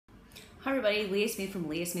Hi everybody, Leah Smith from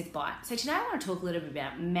Leah Smith Bite. So today I want to talk a little bit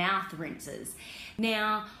about mouth rinses.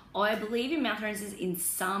 Now, I believe in mouth rinses in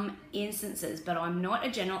some instances, but I'm not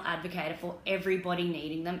a general advocate for everybody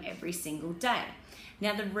needing them every single day.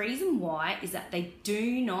 Now, the reason why is that they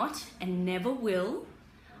do not and never will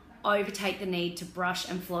overtake the need to brush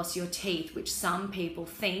and floss your teeth, which some people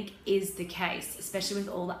think is the case, especially with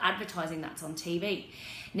all the advertising that's on TV.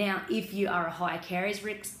 Now, if you are a high caries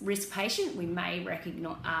risk patient, we may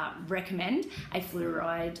recommend a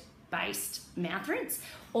fluoride-based mouth rinse,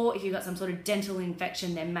 or if you've got some sort of dental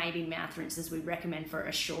infection, there may be mouth rinses we recommend for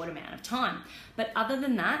a short amount of time. But other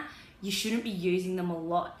than that, you shouldn't be using them a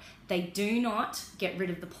lot. They do not get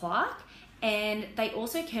rid of the plaque, and they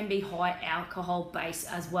also can be high alcohol base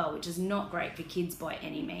as well, which is not great for kids by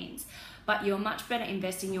any means. But you're much better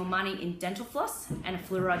investing your money in dental floss and a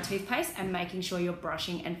fluoride toothpaste and making sure you're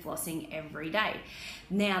brushing and flossing every day.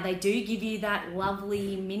 Now, they do give you that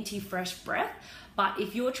lovely minty fresh breath, but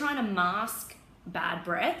if you're trying to mask bad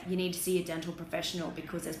breath, you need to see a dental professional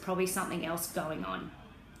because there's probably something else going on.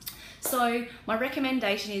 So my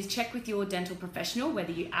recommendation is check with your dental professional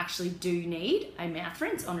whether you actually do need a mouth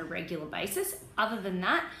rinse on a regular basis. Other than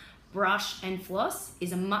that, brush and floss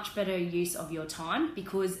is a much better use of your time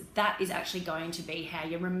because that is actually going to be how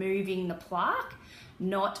you're removing the plaque,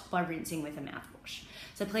 not by rinsing with a mouthwash.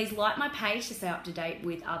 So please like my page to stay up to date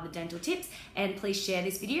with other dental tips, and please share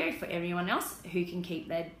this video for everyone else who can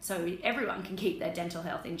so everyone can keep their dental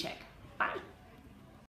health in check. Bye.